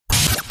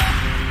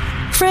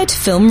Fred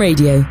Film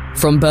Radio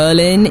from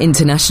Berlin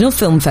International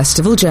Film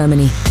Festival,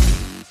 Germany.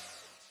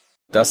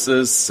 Das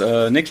ist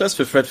Niklas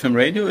für Fred Film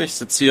Radio. Ich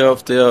sitze hier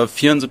auf der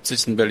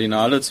 74.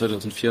 Berlinale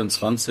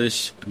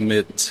 2024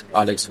 mit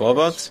Alex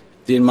Horwath,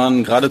 den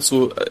man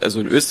geradezu, also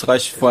in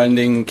Österreich vor allen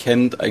Dingen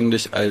kennt,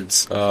 eigentlich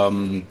als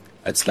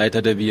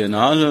Leiter der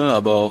Biennale,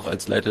 aber auch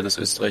als Leiter des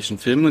österreichischen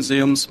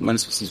Filmmuseums.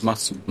 Meines Wissens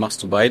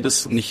machst du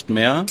beides nicht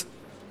mehr.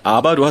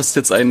 Aber du hast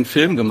jetzt einen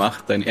Film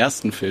gemacht, deinen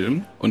ersten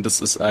Film. Und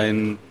das ist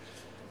ein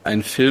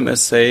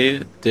Film-Essay,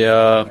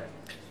 der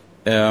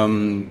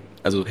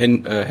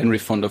Henry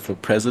Fonda for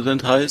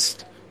President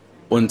heißt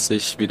und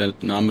sich, wie der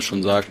Name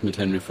schon sagt, mit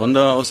Henry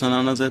Fonda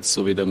auseinandersetzt,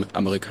 sowie der mit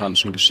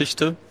amerikanischen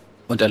Geschichte.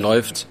 Und er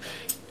läuft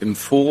im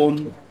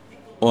Forum.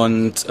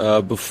 Und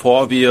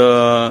bevor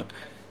wir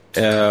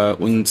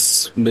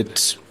uns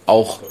mit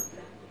auch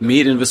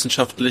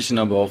medienwissenschaftlichen,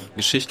 aber auch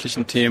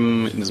geschichtlichen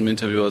Themen in diesem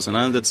Interview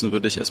auseinandersetzen,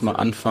 würde ich erstmal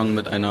anfangen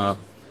mit einer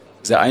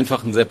sehr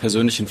einfachen, sehr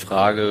persönlichen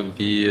Frage.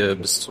 Wie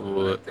bist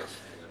du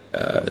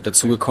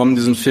dazu gekommen,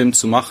 diesen Film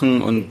zu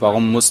machen, und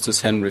warum musste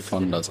es Henry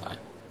Fonda sein?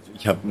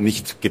 Ich habe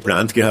nicht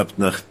geplant gehabt,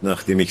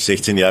 nachdem ich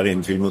 16 Jahre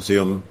im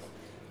Filmmuseum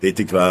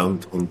tätig war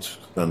und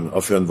dann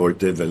aufhören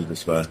wollte, weil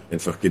das war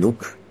einfach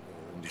genug.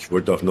 Und ich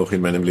wollte auch noch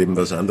in meinem Leben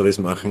was anderes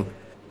machen.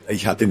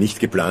 Ich hatte nicht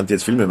geplant,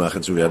 jetzt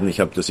Filmemacher zu werden. Ich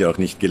habe das ja auch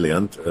nicht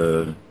gelernt.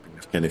 Bin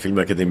auf keine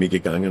Filmakademie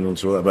gegangen und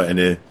so. Aber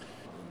eine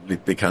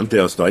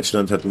Bekannte aus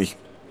Deutschland hat mich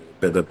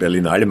bei der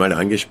Berlinale mal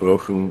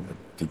angesprochen.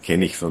 Die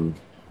kenne ich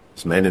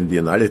aus meinen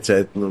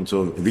Biennale-Zeiten und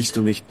so. Willst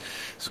du nicht,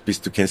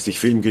 du kennst dich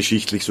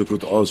filmgeschichtlich so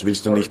gut aus,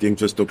 willst du nicht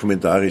irgendwas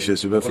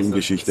Dokumentarisches über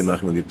Filmgeschichte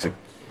machen? Und ich habe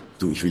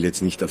gesagt, ich will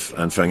jetzt nicht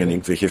anfangen,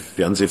 irgendwelche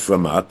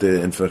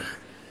Fernsehformate einfach,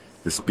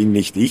 das bin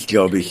nicht ich,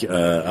 glaube ich.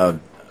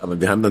 Aber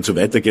wir haben dann so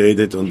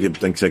weitergeredet und ich habe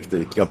dann gesagt,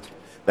 ich glaube,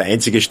 der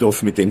einzige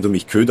Stoff, mit dem du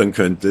mich ködern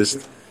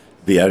könntest,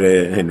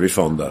 wäre Henry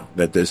Fonda.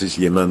 Weil das ist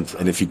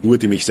eine Figur,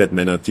 die mich seit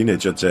meiner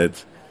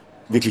Teenagerzeit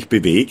wirklich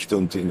bewegt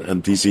und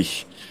an die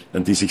sich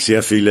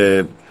sehr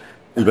viele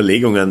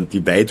Überlegungen,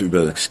 die weit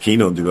über das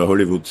Kino und über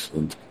Hollywood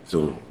und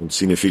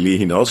Cinephilie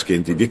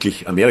hinausgehen, die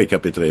wirklich Amerika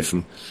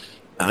betreffen,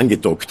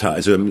 angedockt hat.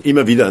 Also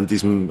immer wieder an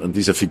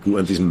dieser Figur,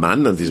 an diesem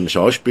Mann, an diesem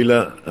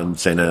Schauspieler, an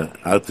seiner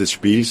Art des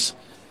Spiels,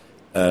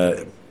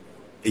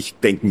 ich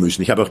denken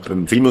müssen. Ich habe auch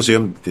beim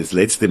Filmmuseum das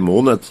letzte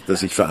Monat,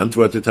 das ich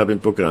verantwortet habe im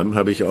Programm,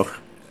 habe ich auch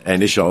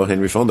eine Schau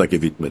Henry Fonda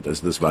gewidmet.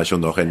 Also das war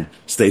schon auch ein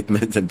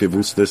Statement, ein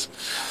bewusstes,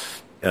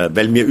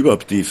 weil mir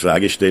überhaupt die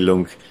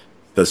Fragestellung,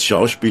 dass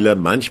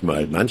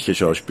manche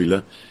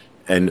Schauspieler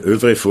ein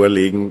Övre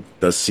vorlegen,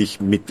 das sich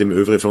mit dem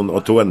Övre von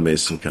Autoren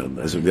messen kann.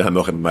 Also wir haben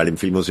auch mal im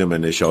Filmmuseum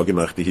eine Schau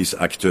gemacht, die hieß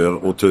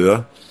Akteur,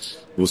 Auteur,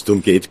 wo es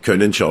darum geht,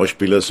 können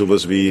Schauspieler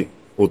sowas wie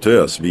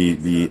Auteurs,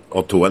 wie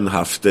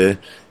autorenhafte,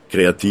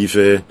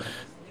 kreative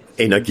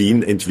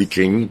Energien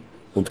entwickeln,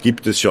 und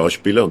gibt es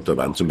Schauspieler, und da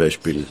waren zum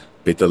Beispiel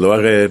Peter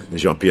Lorre,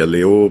 Jean-Pierre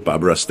Léaud,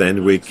 Barbara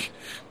Stanwyck,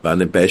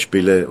 waren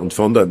Beispiele, und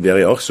Fonda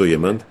wäre auch so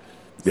jemand.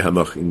 Wir haben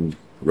auch in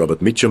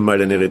Robert Mitchum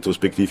mal eine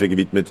Retrospektive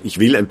gewidmet. Ich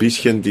will ein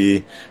bisschen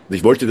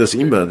ich wollte das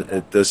immer,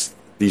 dass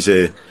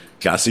diese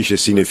klassische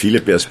cinephile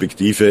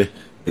Perspektive,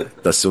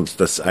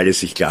 dass alle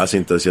sich klar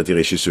sind, dass ja die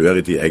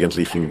Regisseure die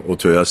eigentlichen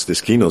Auteurs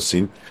des Kinos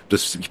sind.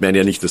 Ich meine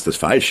ja nicht, dass das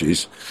falsch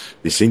ist.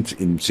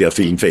 In sehr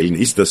vielen Fällen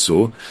ist das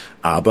so,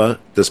 aber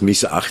das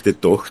missachtet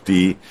doch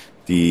die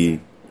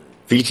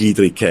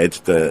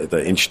Vielgliedrigkeit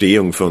der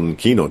Entstehung von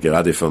Kino,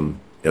 gerade von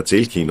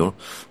Erzählkino,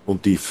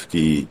 und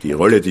die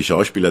Rolle, die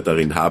Schauspieler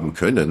darin haben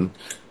können,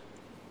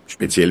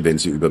 speziell wenn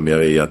sie über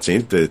mehrere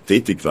Jahrzehnte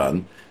tätig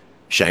waren,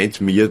 scheint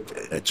mir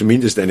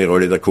zumindest eine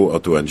Rolle der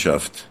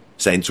Co-Autorenschaft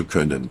sein zu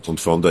können. Und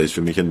Fonda ist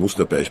für mich ein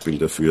Musterbeispiel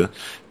dafür,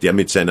 der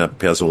mit seiner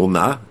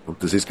Persona,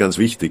 und das ist ganz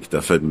wichtig,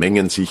 da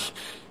vermengen sich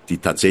die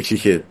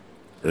tatsächliche,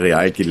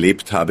 real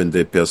gelebt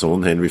habende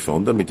Person Henry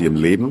Fonda mit ihrem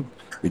Leben,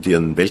 mit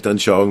ihren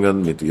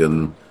Weltanschauungen, mit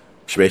ihren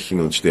Schwächen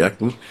und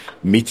Stärken,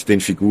 mit den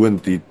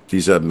Figuren, die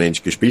dieser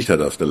Mensch gespielt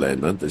hat auf der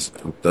Leinwand.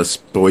 Das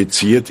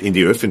projiziert in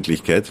die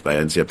Öffentlichkeit, war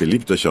ein sehr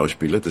beliebter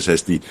Schauspieler. Das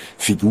heißt, die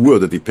Figur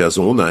oder die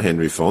Persona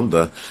Henry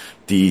Fonda,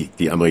 die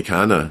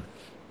Amerikaner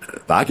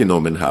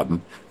wahrgenommen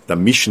haben, da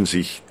mischen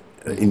sich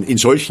in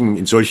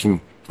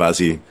solchen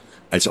quasi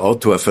als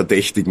Autor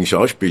verdächtigen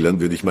Schauspielern,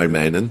 würde ich mal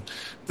meinen,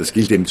 das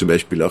gilt eben zum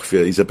Beispiel auch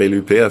für Isabelle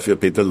Huppert, für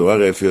Peter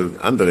Lorre, für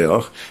andere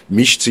auch,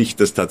 mischt sich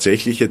das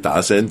tatsächliche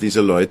Dasein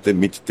dieser Leute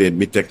mit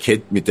der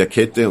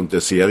Kette und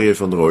der Serie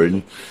von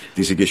Rollen,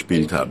 die sie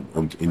gespielt haben.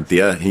 Und in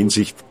der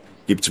Hinsicht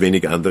gibt's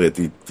wenig andere,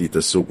 die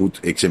das so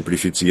gut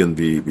exemplifizieren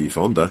wie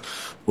Fonda.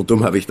 Und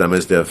darum habe ich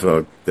damals der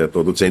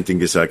Produzentin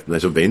gesagt,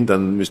 also wenn,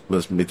 dann müsste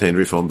man mit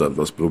Henry Fonda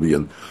was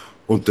probieren.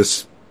 Und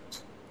das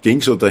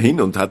ging so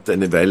dahin und hat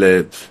eine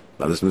Weile,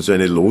 war das nur so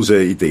eine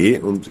lose Idee,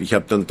 und ich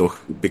habe dann doch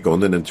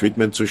begonnen, ein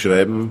Treatment zu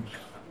schreiben,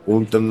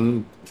 und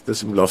dann ist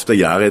das im Laufe der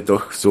Jahre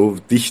doch so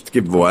dicht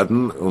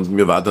geworden, und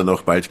mir war dann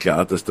auch bald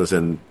klar, dass das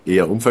ein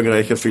eher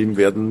umfangreicher Film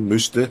werden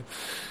müsste.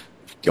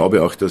 Ich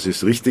glaube auch, dass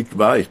es richtig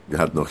war. Wir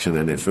hatten auch schon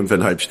eine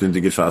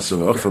 5,5-stündige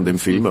Fassung auch von dem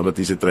Film, aber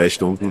diese 3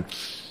 Stunden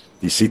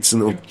die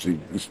sitzen und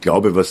ich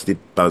glaube, was die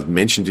paar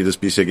Menschen, die das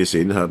bisher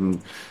gesehen haben,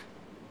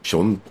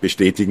 schon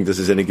bestätigen, dass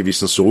es einen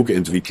gewissen Sog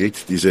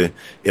entwickelt, diese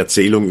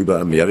Erzählung über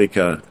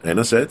Amerika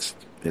einerseits,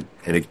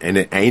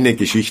 eine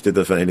Geschichte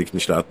der Vereinigten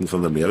Staaten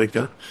von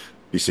Amerika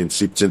bis ins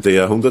 17.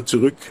 Jahrhundert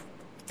zurück,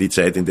 die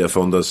Zeit, in der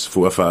Fondas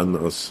Vorfahren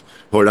aus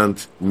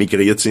Holland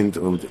migriert sind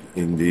und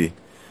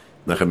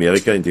nach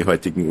Amerika, in die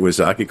heutigen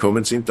USA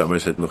gekommen sind,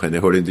 damals halt noch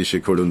eine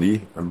holländische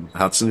Kolonie am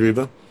Hudson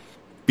River,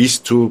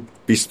 bis zu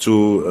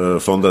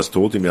Fondas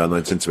Tod im Jahr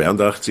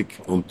 1982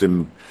 und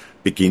dem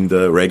Beginn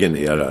der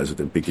Reagan-Ära, also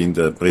dem Beginn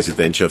der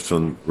Präsidentschaft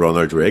von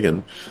Ronald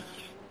Reagan.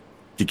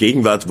 Die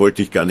Gegenwart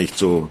wollte ich gar nicht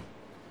so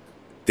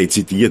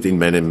dezidiert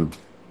im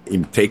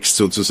Text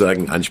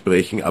sozusagen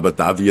ansprechen, aber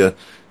da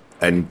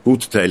ein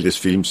Gutteil des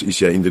Films ist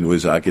ja in den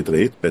USA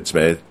gedreht, bei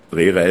 2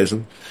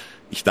 Drehreisen.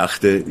 Ich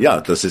dachte,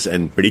 ja, dass es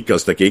ein Blick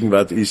aus der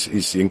Gegenwart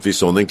ist irgendwie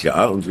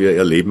sonnenklar und wir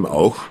erleben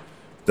auch,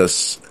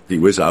 dass die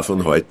USA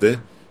von heute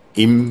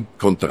im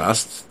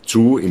Kontrast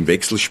im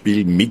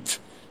Wechselspiel mit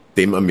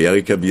dem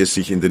Amerika, wie es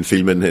sich in den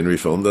Filmen Henry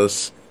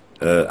Fondas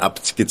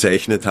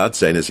abgezeichnet hat,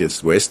 seien es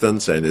jetzt Western,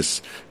 seien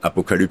es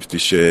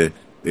apokalyptische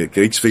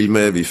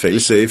Kriegsfilme wie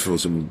Failsafe, wo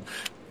es um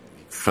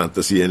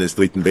Fantasie eines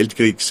Dritten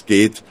Weltkriegs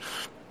geht,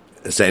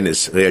 seien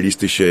es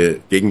realistische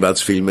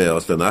Gegenwartsfilme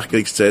aus der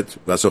Nachkriegszeit,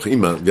 was auch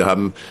immer. Wir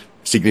haben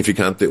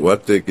signifikante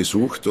Orte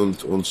gesucht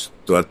und uns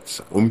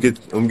dort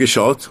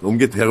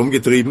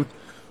herumgetrieben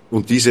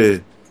und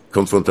diese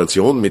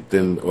Konfrontation mit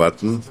den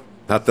Orten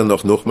hat dann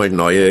auch nochmal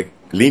neue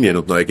Linien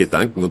und neue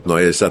Gedanken und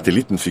neue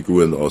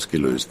Satellitenfiguren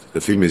ausgelöst.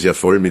 Der Film ist ja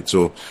voll mit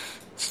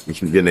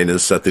wir nennen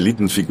es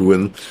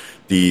Satellitenfiguren,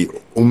 die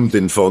um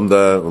den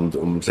Fonda und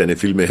um seine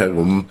Filme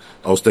herum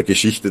aus der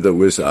Geschichte der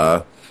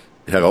USA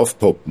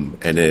heraufpoppen.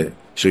 Eine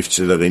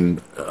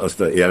Schriftstellerin aus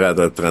der Ära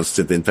der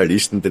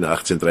Transzendentalisten, den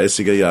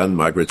 1830er Jahren,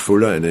 Margaret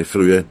Fuller, eine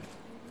frühe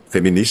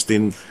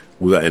Feministin,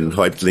 oder ein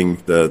Häuptling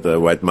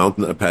der White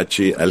Mountain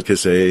Apache,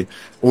 Alcazay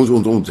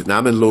und.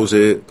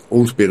 Namenlose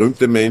und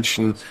berühmte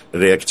Menschen,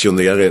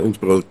 Reaktionäre und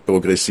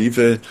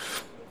Progressive.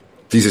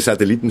 Diese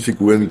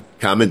Satellitenfiguren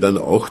kamen dann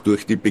auch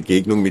durch die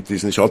Begegnung mit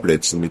diesen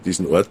Schauplätzen, mit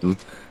diesen Orten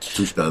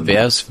zustande.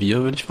 Wer ist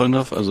wir, wenn ich fragen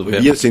darf? Also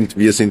wir sind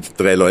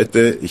 3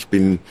 Leute.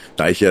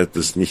 Da ich ja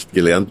das nicht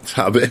gelernt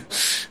habe,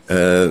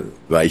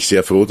 war ich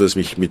sehr froh, dass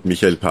mich mit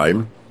Michael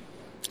Palm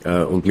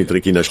und mit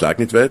Regina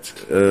Schlagnitweit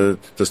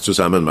das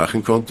zusammen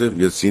machen konnte.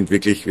 Wir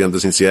haben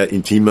das in sehr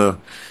intimer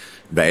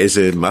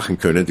Weise machen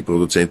können. Die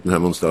Produzenten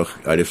haben uns da auch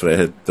alle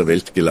Freiheit der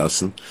Welt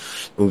gelassen.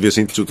 Und wir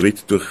sind zu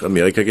dritt durch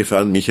Amerika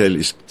gefahren. Michael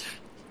ist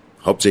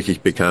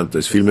hauptsächlich bekannt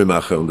als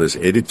Filmemacher und als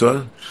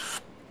Editor,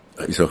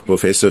 ist auch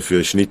Professor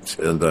für Schnitt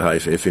an der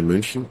HFF in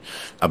München.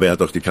 Aber er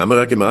hat auch die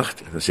Kamera gemacht,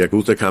 ein sehr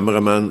guter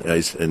Kameramann. Er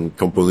ist ein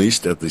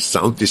Komponist, er hat das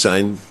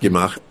Sounddesign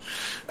gemacht.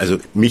 Also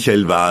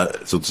Michael war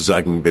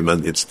sozusagen, wenn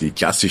man jetzt die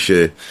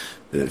klassische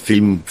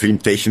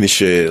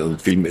filmtechnische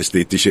und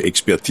filmästhetische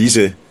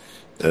Expertise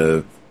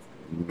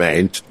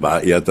meint,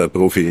 war er der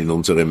Profi in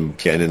unserem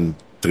kleinen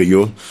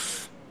Trio.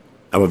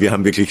 Aber wir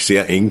haben wirklich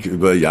sehr eng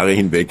über Jahre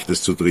hinweg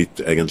das zu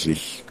dritt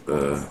eigentlich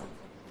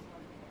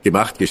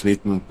gemacht,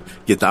 geschnitten,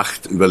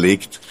 gedacht,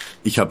 überlegt.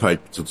 Ich habe halt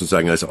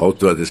sozusagen als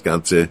Autor das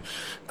Ganze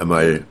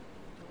einmal,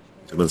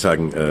 soll man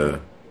sagen,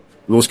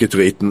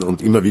 losgetreten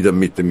und immer wieder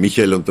mit dem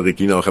Michael und der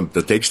Regina auch.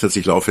 Der Text hat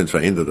sich laufend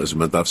verändert. Also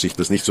man darf sich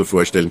das nicht so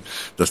vorstellen,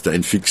 dass da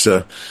ein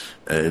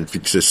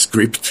fixes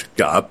Skript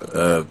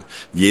gab,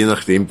 je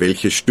nachdem,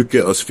 welche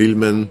Stücke aus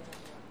Filmen,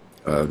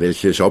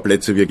 welche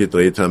Schauplätze wir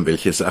gedreht haben,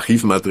 welches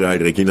Archivmaterial.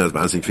 Regina hat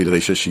wahnsinnig viel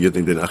recherchiert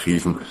in den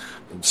Archiven.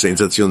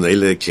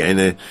 Sensationelle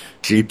kleine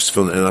Clips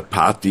von einer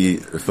Party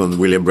von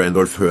William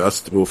Randolph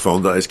Hearst, wo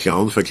Fonda als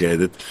Clown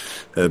verkleidet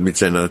mit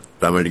seiner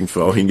damaligen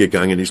Frau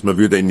hingegangen ist. Man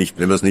würde ihn nicht,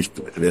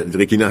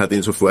 Regina hat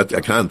ihn sofort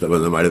erkannt, aber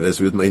normalerweise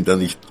würde man ihn da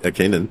nicht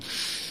erkennen.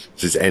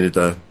 Das ist eine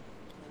der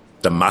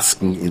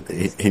Masken,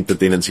 hinter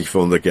denen sich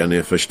Fonda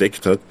gerne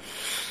versteckt hat.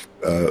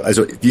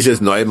 Also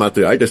dieses neue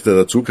Material, das da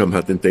dazu kam,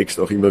 hat den Text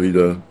auch immer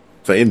wieder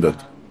verändert.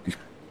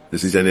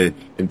 Das ist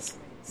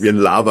wie ein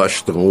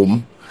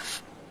Lavastrom.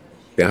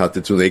 Der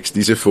hatte zunächst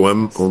diese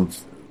Form und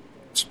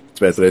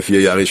 2, 3,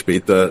 4 Jahre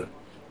später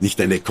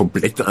nicht eine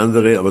komplett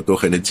andere, aber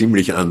doch eine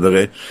ziemlich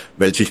andere,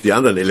 weil sich die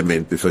anderen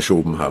Elemente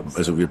verschoben haben.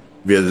 Also wir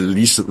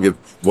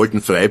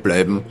wollten frei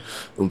bleiben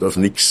und auf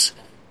nichts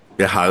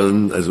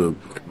beharren. Also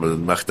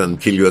man macht dann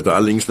Kill Your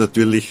Darlings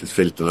natürlich, es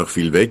fällt dann auch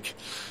viel weg.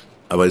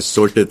 Aber es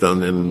sollte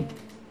dann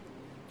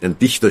ein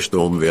dichter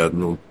Strom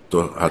werden und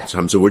da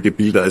haben sowohl die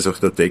Bilder als auch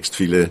der Text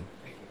viele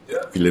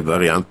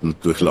Varianten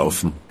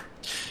durchlaufen.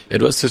 Ja,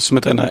 du hast jetzt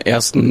mit deiner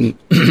ersten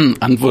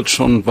Antwort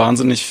schon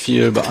wahnsinnig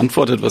viel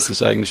beantwortet, was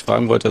ich eigentlich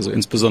fragen wollte. Also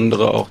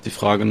insbesondere auch die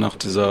Frage nach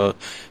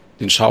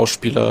den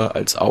Schauspieler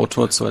als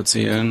Autor zu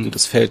erzählen.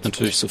 Das fällt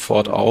natürlich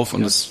sofort auf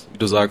und ist, wie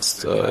du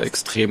sagst,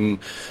 extrem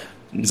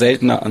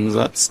seltener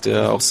Ansatz,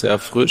 der auch sehr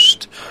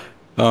erfrischt.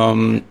 Ich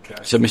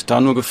habe mich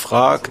da nur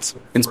gefragt,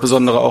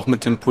 insbesondere auch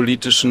mit dem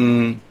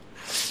politischen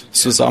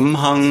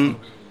Zusammenhang,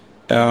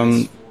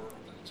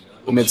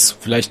 um jetzt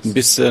vielleicht ein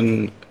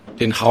bisschen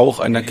den Hauch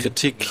einer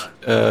Kritik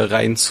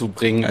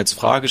reinzubringen als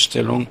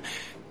Fragestellung,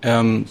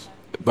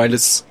 weil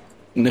es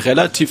eine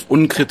relativ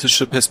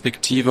unkritische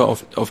Perspektive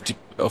auf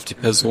die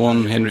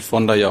Person Henry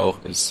Fonda ja auch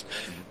ist.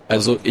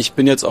 Also ich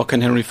bin jetzt auch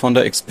kein Henry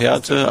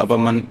Fonda-Experte, aber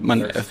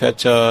man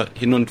erfährt ja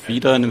hin und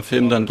wieder in dem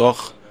Film dann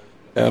doch,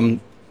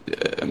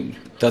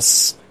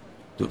 dass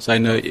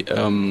seine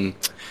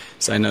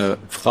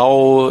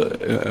Frau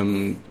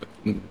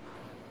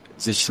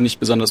sich nicht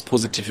besonders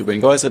positiv über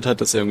ihn geäußert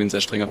hat, dass er irgendwie ein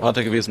sehr strenger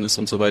Vater gewesen ist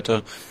und so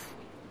weiter.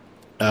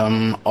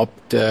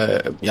 Ob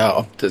der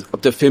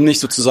Film nicht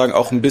sozusagen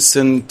auch ein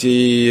bisschen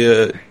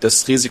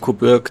das Risiko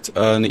birgt,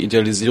 eine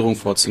Idealisierung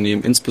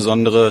vorzunehmen,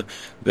 insbesondere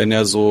wenn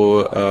er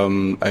so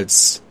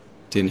als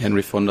den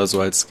Henry Fonda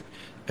so als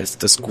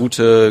das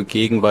gute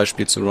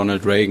Gegenbeispiel zu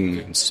Ronald Reagan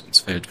ins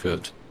Feld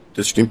führt.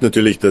 Das stimmt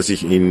natürlich, dass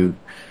ich ihn,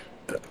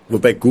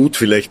 wobei gut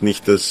vielleicht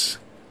nicht das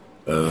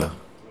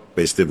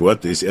beste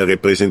Wort ist, er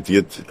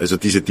repräsentiert, also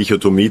diese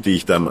Dichotomie, die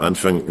ich da am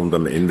Anfang und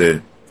am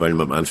Ende, vor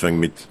allem am Anfang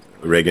mit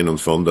Reagan und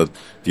Fonda,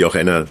 die auch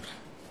einer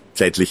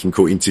zeitlichen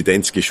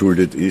Koinzidenz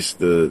geschuldet ist.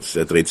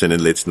 Er dreht seinen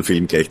letzten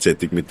Film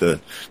gleichzeitig mit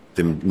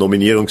dem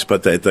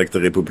Nominierungsparteitag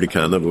der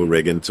Republikaner, wo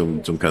Reagan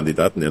zum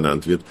Kandidaten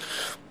ernannt wird.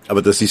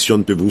 Aber das ist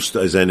schon bewusst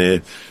es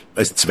sind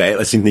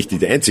nicht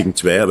die einzigen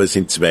zwei, aber es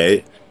sind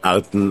zwei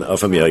Arten,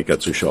 auf Amerika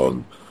zu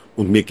schauen.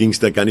 Und mir ging es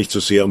da gar nicht so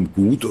sehr um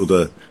gut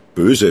oder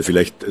böse,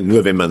 vielleicht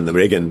nur wenn man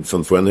Reagan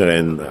von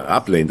vornherein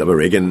ablehnt, aber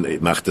Reagan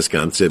macht das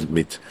Ganze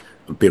mit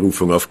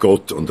Berufung auf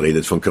Gott und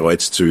redet von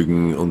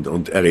Kreuzzügen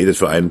und er redet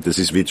vor allem, das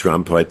ist wie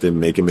Trump heute,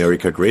 Make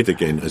America Great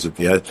Again. Also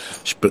der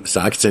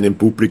sagt seinem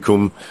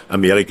Publikum,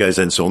 Amerika ist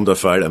ein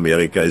Sonderfall,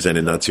 Amerika ist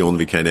eine Nation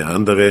wie keine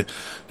andere.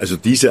 Also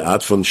diese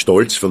Art von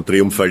Stolz, von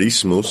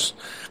Triumphalismus,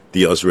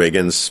 die aus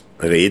Reagans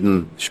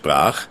Reden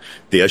sprach,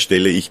 der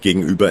stelle ich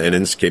gegenüber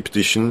einen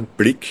skeptischen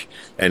Blick,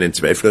 einen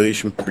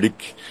zweiflerischen Blick,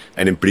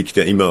 einen Blick,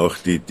 der immer auch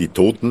die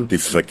Toten, die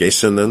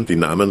Vergessenen, die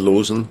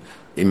Namenlosen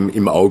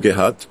im Auge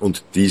hat,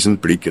 und diesen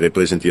Blick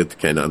repräsentiert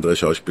kein anderer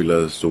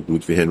Schauspieler so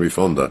gut wie Henry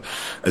Fonda.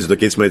 Also da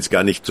geht es mir jetzt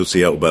gar nicht so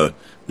sehr, ob er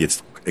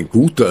jetzt ein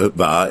guter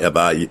war, er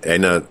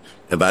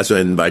war so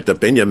ein Walter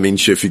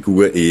Benjaminsche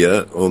Figur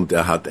eher, und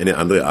er hat eine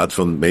andere Art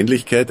von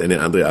Männlichkeit,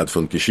 eine andere Art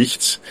von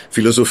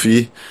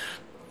Geschichtsphilosophie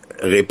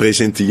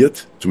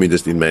repräsentiert,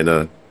 zumindest in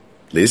meiner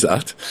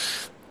Lesart.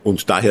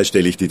 Und daher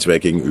stelle ich die zwei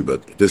gegenüber.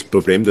 Das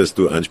Problem, das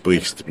du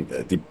ansprichst,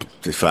 die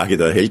Frage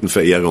der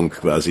Heldenverehrung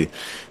quasi.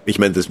 Ich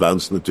meine, das war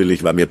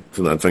mir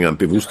von Anfang an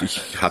bewusst.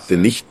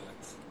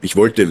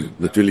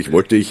 Natürlich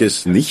wollte ich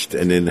es nicht,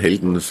 einen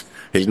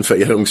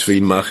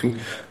Heldenverehrungsfilm machen,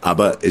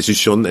 aber es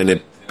ist schon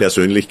eine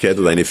Persönlichkeit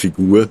oder eine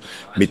Figur,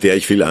 mit der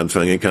ich viel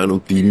anfangen kann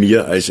und die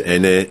mir als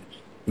eine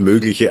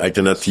mögliche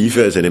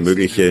Alternative, als eine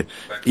mögliche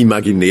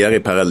imaginäre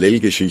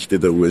Parallelgeschichte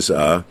der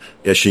USA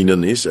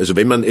erschienen ist. Also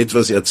wenn man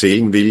etwas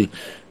erzählen will,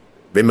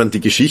 wenn man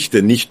die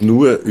Geschichte nicht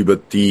nur über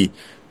die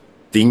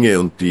Dinge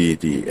und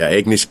die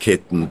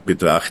Ereignisketten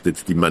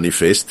betrachtet, die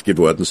manifest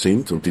geworden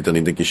sind und die dann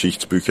in den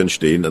Geschichtsbüchern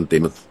stehen, an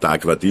dem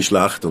Tag war die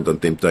Schlacht und an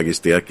dem Tag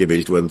ist der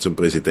gewählt worden zum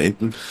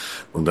Präsidenten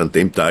und an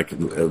dem Tag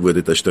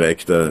wurde der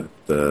Streik der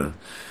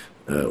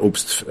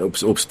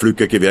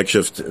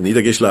Obstpflücker-Gewerkschaft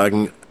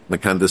niedergeschlagen.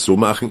 Man kann das so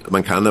machen,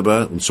 man kann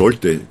aber und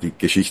sollte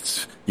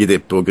jede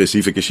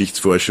progressive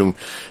Geschichtsforschung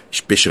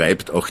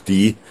beschreibt auch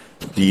die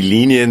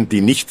Linien, die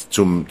nicht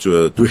zur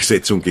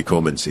Durchsetzung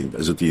gekommen sind.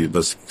 Also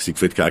was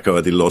Siegfried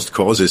Kracauer die Lost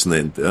Causes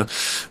nennt. Ja.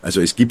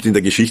 Also es gibt in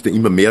der Geschichte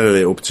immer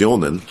mehrere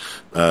Optionen.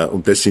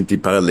 Und das sind die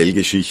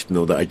Parallelgeschichten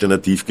oder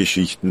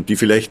Alternativgeschichten, die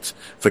vielleicht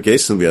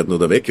vergessen werden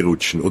oder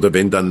wegrutschen. Oder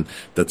wenn dann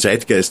der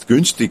Zeitgeist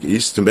günstig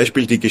ist, zum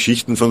Beispiel die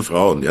Geschichten von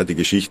Frauen, ja, die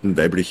Geschichten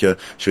weiblicher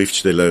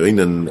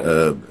Schriftstellerinnen,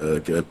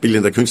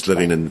 bildender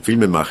Künstlerinnen,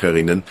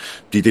 Filmemacherinnen,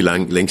 die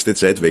längste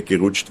Zeit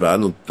weggerutscht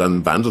waren, und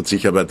dann wandelt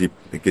sich aber die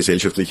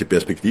gesellschaftliche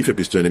Perspektive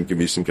bis zu einem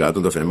gewissen Grad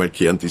und auf einmal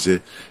kehren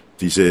diese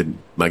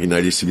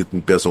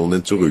marginalisierten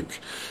Personen zurück.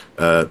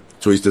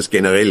 So ist das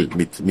generell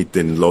mit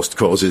den Lost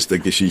Causes der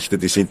Geschichte.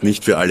 Die sind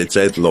nicht für alle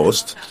Zeit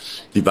lost.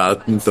 Die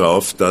warten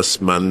darauf,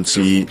 dass man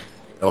sie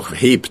auch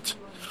hebt.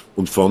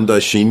 Und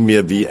Fonda schien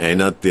mir wie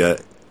einer, der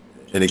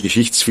eine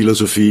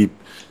Geschichtsphilosophie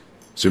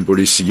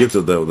symbolisiert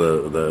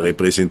oder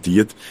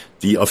repräsentiert,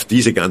 die auf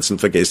diese ganzen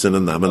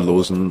vergessenen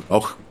Namenlosen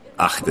auch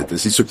achtet.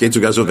 Es geht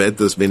sogar so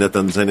weit, dass wenn er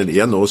dann seinen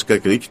Ehren-Oscar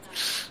kriegt,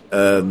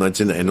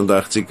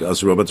 1981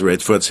 aus Robert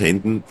Redfords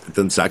Händen,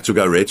 dann sagt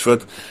sogar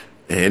Redford,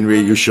 Henry,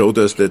 you showed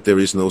us that there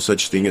is no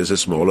such thing as a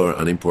small or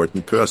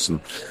unimportant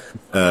person.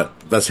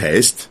 Was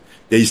heißt,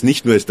 er ist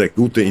nicht nur als der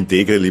gute,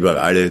 integre,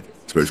 liberale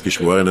 12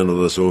 Geschworenen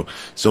oder so,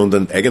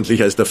 sondern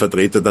eigentlich als der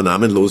Vertreter der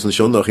Namenlosen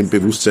schon auch im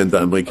Bewusstsein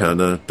der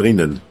Amerikaner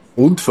drinnen.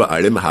 Und vor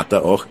allem hat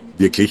er auch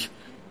wirklich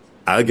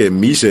arge,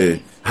 miese,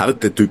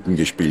 harte Typen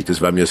gespielt.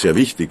 Das war mir sehr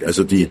wichtig.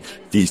 Also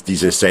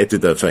diese Seite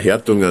der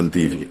Verhärtungen,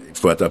 die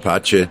Fort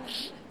Apache,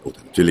 Oder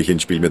natürlich in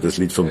Spiel mir das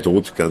Lied vom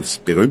Tod, ganz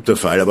berühmter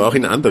Fall, aber auch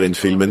in anderen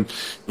Filmen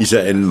ist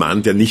er ein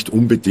Mann, der nicht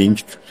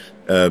unbedingt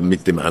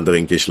mit dem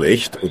anderen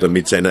Geschlecht oder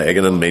mit seiner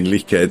eigenen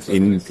Männlichkeit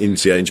in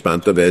sehr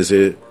entspannter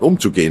Weise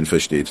umzugehen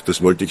versteht.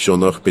 Das wollte ich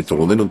schon auch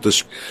betonen und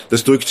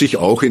das drückt sich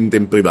auch in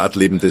dem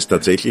Privatleben des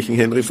tatsächlichen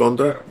Henry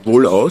Fonda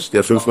wohl aus,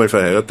 der 5-mal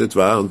verheiratet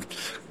war und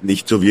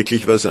nicht so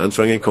wirklich was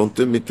anfangen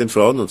konnte mit den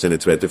Frauen und seine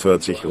zweite Frau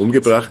hat sich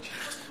umgebracht.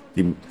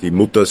 Die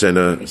Mutter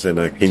seiner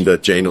Kinder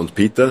Jane und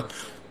Peter.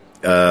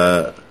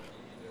 Er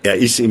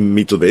ist im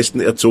Mittelwesten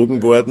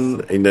erzogen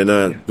worden, in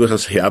einer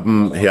durchaus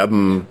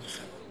herben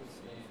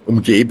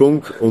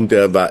Umgebung und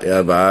er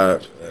war,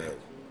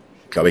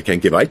 glaube ich, kein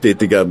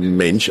gewalttätiger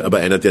Mensch, aber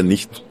einer, der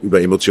nicht über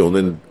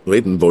Emotionen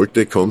reden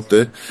wollte,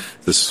 konnte.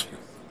 Das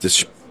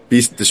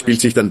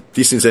spielt sich dann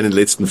bis in seinen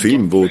letzten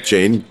Film, wo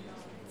Jane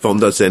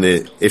Fonda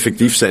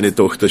effektiv seine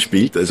Tochter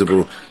spielt, also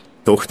wo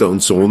Tochter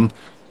und Sohn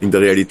in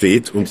der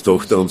Realität und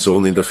Tochter und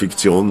Sohn in der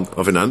Fiktion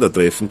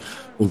aufeinandertreffen.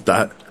 Und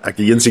da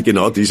agieren sie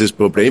genau dieses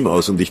Problem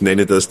aus. Und ich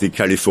nenne das die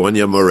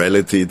California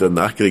Morality der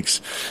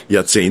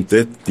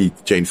Nachkriegsjahrzehnte, die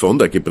Jane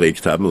Fonda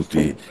geprägt haben und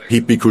die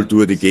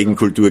Hippie-Kultur, die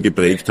Gegenkultur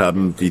geprägt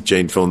haben, die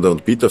Jane Fonda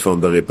und Peter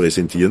Fonda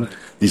repräsentieren.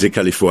 Diese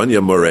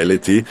California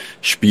Morality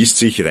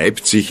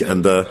reibt sich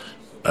an der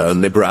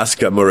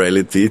Nebraska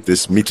Morality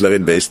des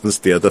Mittleren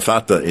Westens, der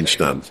Vater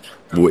entstammt,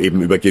 wo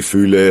eben über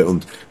Gefühle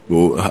und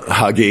wo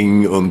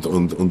Hugging und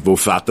wo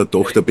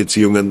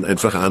Vater-Tochter-Beziehungen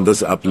einfach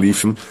anders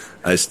abliefen,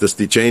 als das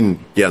die Jane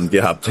gern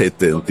gehabt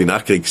hätte und die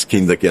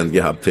Nachkriegskinder gern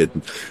gehabt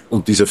hätten.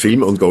 Und dieser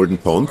Film On Golden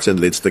Pond, sein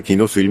letzter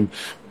Kinofilm,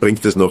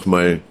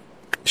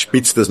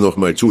 spitzt das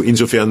nochmal zu.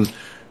 Insofern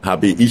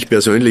habe ich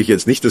persönlich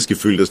jetzt nicht das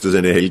Gefühl, dass das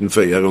eine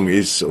Heldenverehrung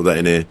ist oder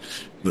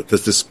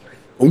dass das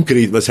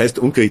was heißt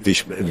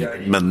unkritisch?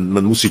 Man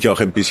muss sich auch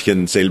ein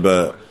bisschen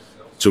selber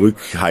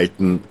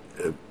zurückhalten.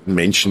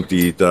 Menschen,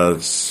 die da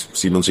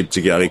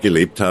 77 Jahre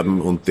gelebt haben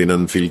und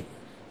denen viel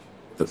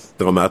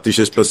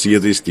Dramatisches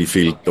passiert ist, die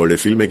viel tolle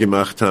Filme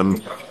gemacht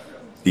haben,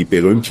 die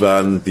berühmt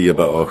waren, die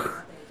aber auch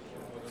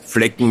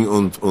Flecken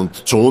und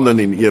Zonen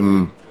in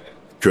ihrem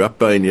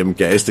Körper, in ihrem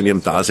Geist, in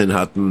ihrem Dasein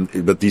hatten,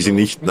 über die sie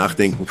nicht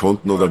nachdenken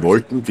konnten oder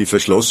wollten, die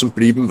verschlossen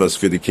blieben, was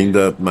für die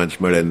Kinder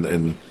manchmal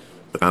ein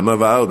Drama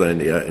war oder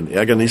ein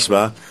Ärgernis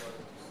war.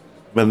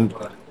 Man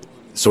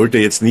sollte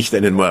jetzt nicht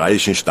einen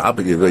moralischen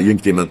Stab über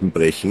irgendjemanden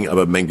brechen,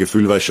 aber mein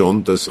Gefühl war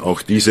schon, dass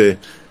auch diese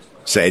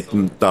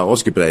Seiten da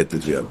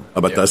ausgebreitet werden.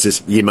 Aber dass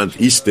es jemand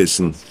ist,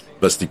 dessen,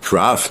 was die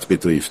Craft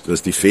betrifft,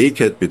 was die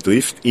Fähigkeit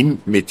betrifft, im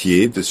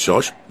Metier des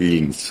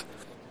Schauspielens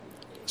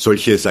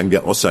solche, sagen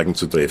wir, Aussagen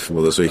zu treffen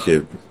oder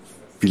solche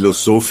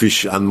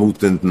philosophisch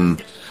anmutenden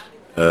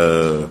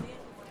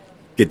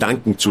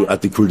Gedanken zu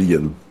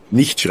artikulieren.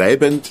 Nicht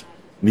schreibend,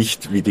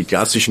 nicht wie die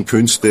klassischen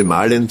Künste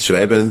malend,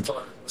 schreibend,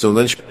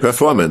 sondern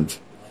performend.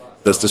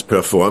 Dass das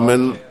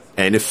Performen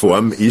eine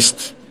Form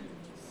ist,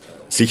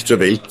 sich zur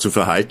Welt zu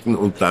verhalten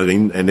und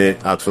darin eine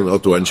Art von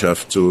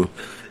Autorenschaft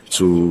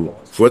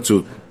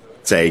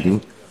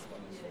vorzuzeigen.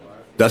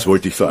 Das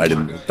wollte ich vor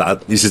allem. Da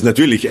ist es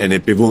natürlich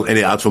eine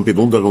Art von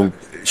Bewunderung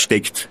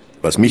steckt,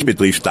 was mich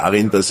betrifft,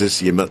 darin,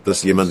 dass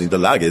jemand in der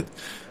Lage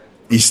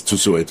ist zu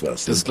so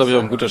etwas. Das ist, glaube ich,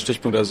 auch ein guter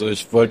Stichpunkt. Also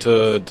ich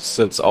wollte das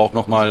jetzt auch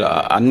nochmal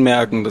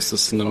anmerken, dass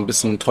das ein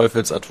bisschen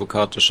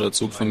teufelsadvokatischer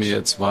Zug von mir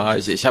jetzt war.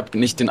 Ich habe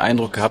nicht den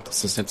Eindruck gehabt,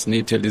 dass das jetzt eine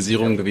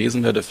Idealisierung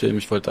gewesen wäre, der Film.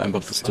 Ich wollte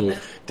einfach, dass du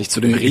dich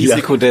zu dem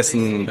Risiko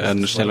dessen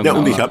eine Stellung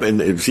und ich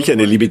habe sicher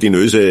eine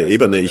libidinöse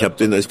Ebene. Ich habe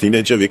den als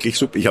Teenager wirklich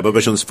super. Ich habe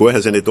aber schon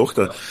vorher seine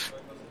Tochter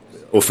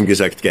offen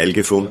gesagt geil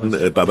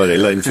gefunden.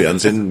 Barbarella im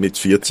Fernsehen mit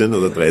 14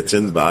 oder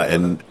 13 war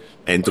eine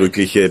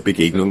eindrückliche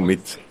Begegnung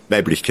mit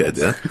Weiblichkeit.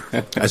 Ja?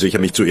 Also ich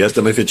habe mich zuerst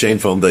einmal für Jane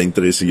Fonda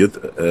interessiert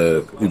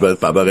über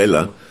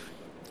Barbarella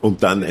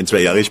und dann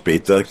 2 Jahre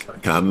später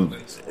kam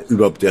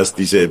überhaupt erst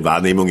diese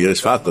Wahrnehmung ihres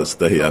Vaters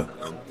daher.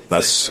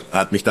 Das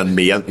hat mich dann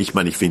mehr, ich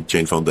finde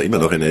Jane Fonda immer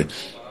noch eine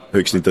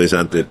höchst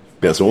interessante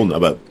Person,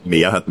 aber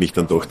mehr hat mich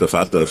dann doch der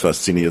Vater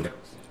fasziniert.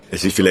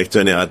 Es ist vielleicht so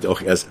eine Art,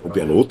 auch erst ob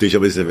erotisch,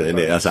 aber es ist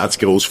eine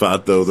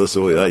Ersatzgroßvater oder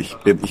so. Ja,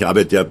 ich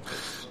arbeite ja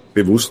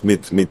bewusst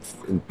mit einem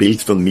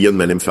Bild von mir und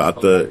meinem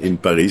Vater in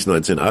Paris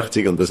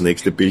 1980 und das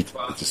nächste Bild,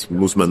 das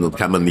muss man und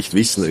kann man nicht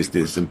wissen, ist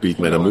ein Bild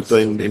meiner Mutter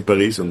in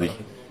Paris und ich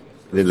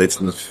in den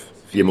letzten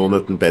 4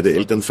 Monaten beide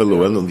Eltern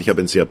verloren und ich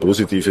habe ein sehr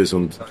positives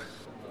und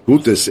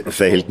gutes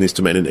Verhältnis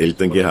zu meinen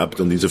Eltern gehabt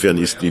und insofern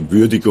ist die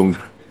Würdigung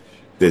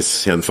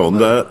des Herrn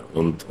Fonda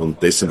und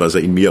dessen, was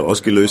er in mir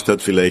ausgelöst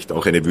hat, vielleicht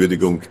auch eine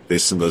Würdigung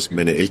dessen, was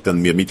meine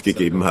Eltern mir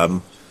mitgegeben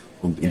haben.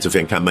 Und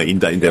insofern kann man ihn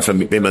da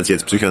wenn man es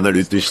jetzt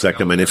psychoanalytisch sagt,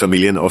 kann man eine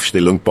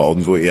Familienaufstellung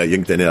bauen, wo er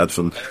irgendeine Art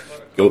von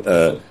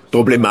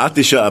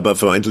problematischer, aber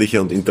freundlicher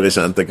und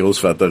interessanter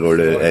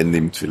Großvaterrolle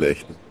einnimmt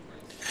vielleicht.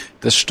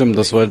 Das stimmt,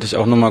 das wollte ich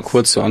auch nochmal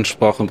kurz zur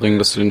Ansprache bringen,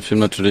 dass du den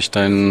Film natürlich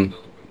deinen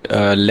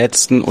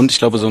letzten und ich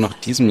glaube so nach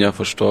diesem Jahr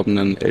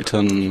verstorbenen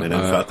Eltern... Meinen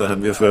Vater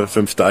haben wir vor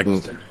 5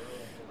 Tagen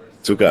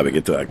zu Grabe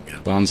getragen.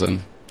 Wahnsinn.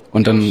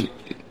 Und dann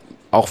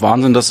auch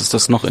Wahnsinn, dass es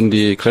das noch in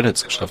die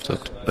Credits geschafft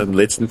hat. Am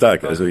letzten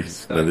Tag. Also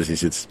das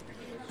ist jetzt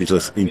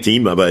bisschen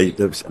intim, aber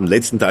am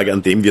letzten Tag,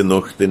 an dem wir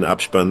noch den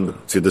Abspann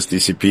für das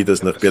DCP,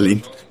 das nach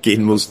Berlin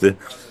gehen musste,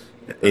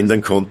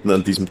 ändern konnten,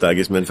 an diesem Tag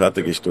ist mein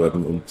Vater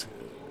gestorben. Und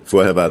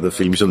vorher war der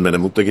Film schon meiner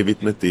Mutter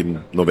gewidmet, die im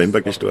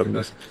November gestorben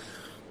ist.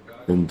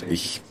 Und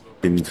ich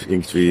bin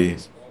irgendwie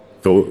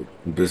froh,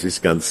 und das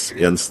ist ganz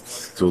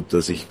ernst so,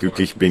 dass ich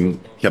glücklich bin.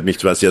 Ich habe mich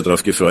zwar sehr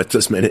darauf gefreut,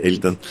 dass meine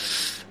Eltern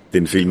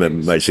den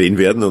Film mal sehen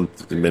werden, und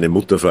meine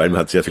Mutter vor allem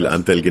hat sehr viel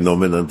Anteil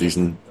genommen an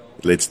diesen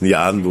letzten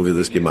Jahren, wo wir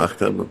das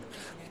gemacht haben, und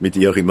mit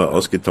ihr auch immer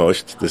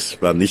ausgetauscht.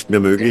 Das war nicht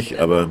mehr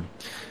möglich,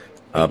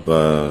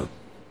 aber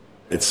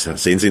jetzt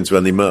sehen sie ihn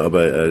zwar nicht mehr,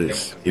 aber er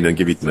ist ihnen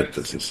gewidmet.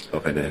 Das ist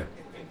auch eine...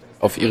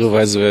 Auf Ihre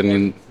Weise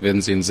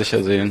werden Sie ihn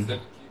sicher sehen.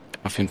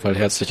 Auf jeden Fall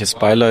herzliches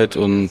Beileid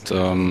und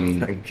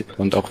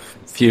auch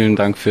vielen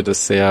Dank für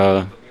das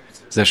sehr,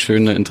 sehr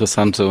schöne,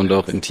 interessante und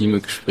auch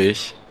intime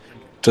Gespräch.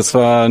 Das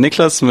war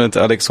Niklas mit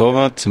Alex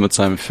Horwath mit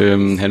seinem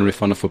Film Henry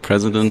Fonda for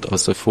President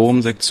aus der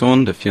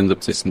Forum-Sektion der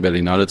 74.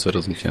 Berlinale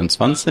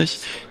 2024.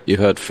 Ihr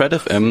hört Fred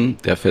FM,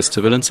 der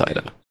Festival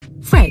Insider.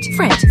 Fred,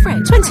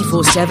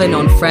 24/7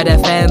 on Fred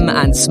FM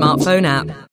and smartphone app.